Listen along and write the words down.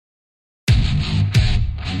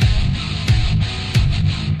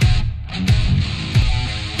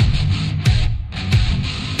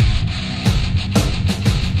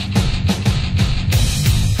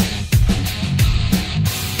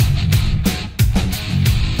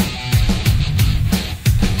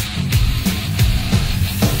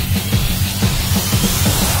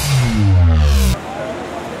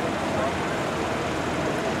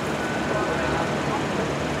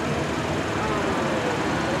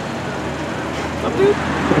Up, dude?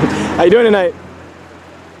 How you doing tonight?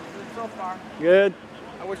 So far. Good.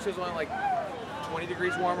 I wish it was only like 20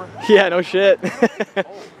 degrees warmer. Yeah, no shit.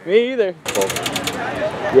 Me either.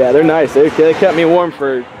 Yeah, they're nice. They kept me warm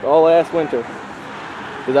for all last winter.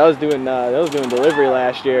 Cause I was doing delivery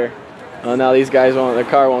last year. Oh, now these guys won't. Their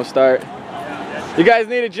car won't start. You guys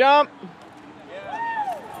need a jump?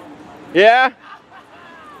 Yeah.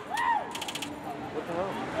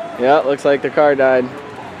 Yeah, looks like the car died.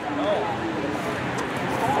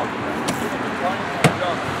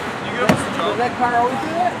 Does that car always do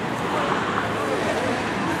that?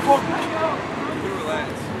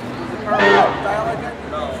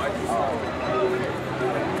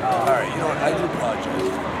 Alright, you know what? I do apologize.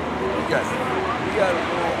 You guys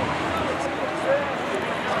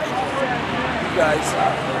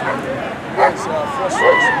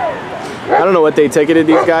frustration. I don't know what they ticketed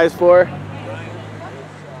these guys for,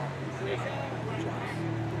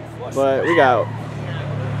 but we got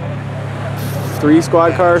 3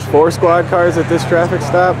 squad cars, 4 squad cars at this traffic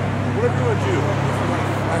stop. What are you going to do?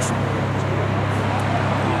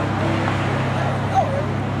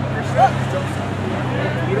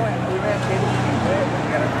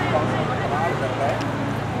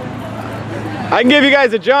 I can give you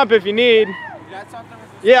guys a jump if you need.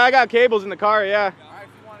 Yeah, I got cables in the car, yeah.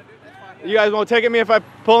 You guys won't ticket me if I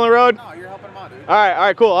pull in the road? No, you're helping them out, dude. All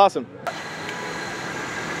right, cool, awesome.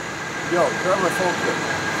 Yo, grab my phone quick.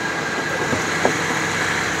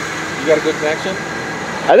 You got a good connection?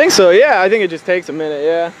 I think so, yeah. I think it just takes a minute,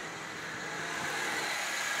 yeah.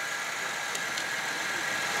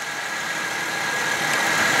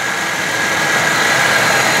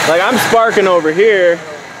 Like, I'm sparking over here.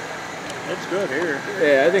 It's good here.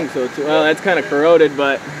 Yeah, I think so too. Well, that's kind of corroded,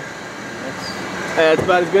 but that's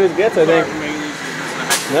about as good as it gets, I think.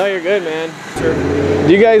 No, you're good, man. Sure.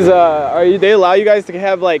 Do you guys, they allow you guys to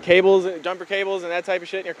have like cables, jumper cables and that type of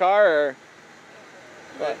shit in your car, or?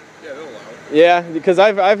 Yeah, they'll allow it. Yeah, because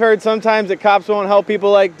I've heard sometimes that cops won't help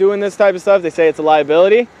people like doing this type of stuff. They say it's a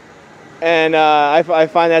liability, and I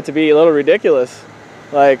find that to be a little ridiculous.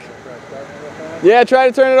 Like, yeah, try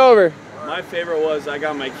to turn it over. My favorite was I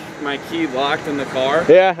got my key locked in the car.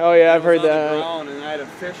 Yeah, oh yeah, I've heard that. On the ground, and I had to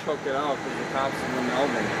fish hook it out because the cops wouldn't help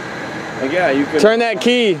me. Like, yeah, you could turn that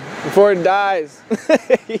key before it dies.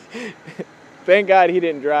 Thank God he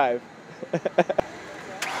didn't drive.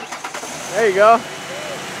 There you go.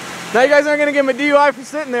 Now you guys aren't gonna give him a DUI for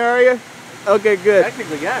sitting there, are you? Okay, good.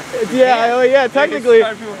 Technically, yes. Yeah, oh yeah, technically.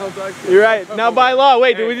 You're right. Now by law,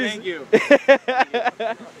 wait, do we just? Thank you.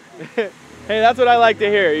 Hey, that's what I like to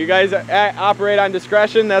hear. You guys operate on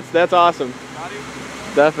discretion. That's awesome.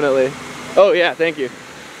 Definitely. Oh yeah, thank you.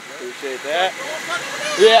 Appreciate that.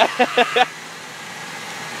 Yeah.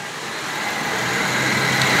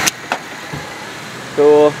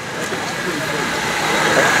 Cool.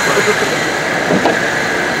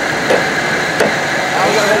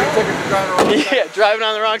 Yeah, driving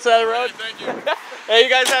on the wrong side of the road. Thank you. Hey, you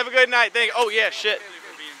guys have a good night. Thank you. Oh yeah, shit.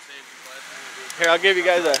 Here, I'll give you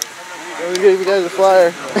guys a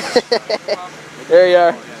flyer. There you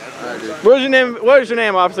are. What's your name? What is your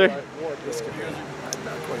name, officer?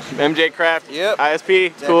 MJ Craft. Yep.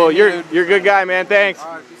 ISP. Cool. You're a good guy, man. Thanks.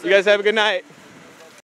 You guys have a good night.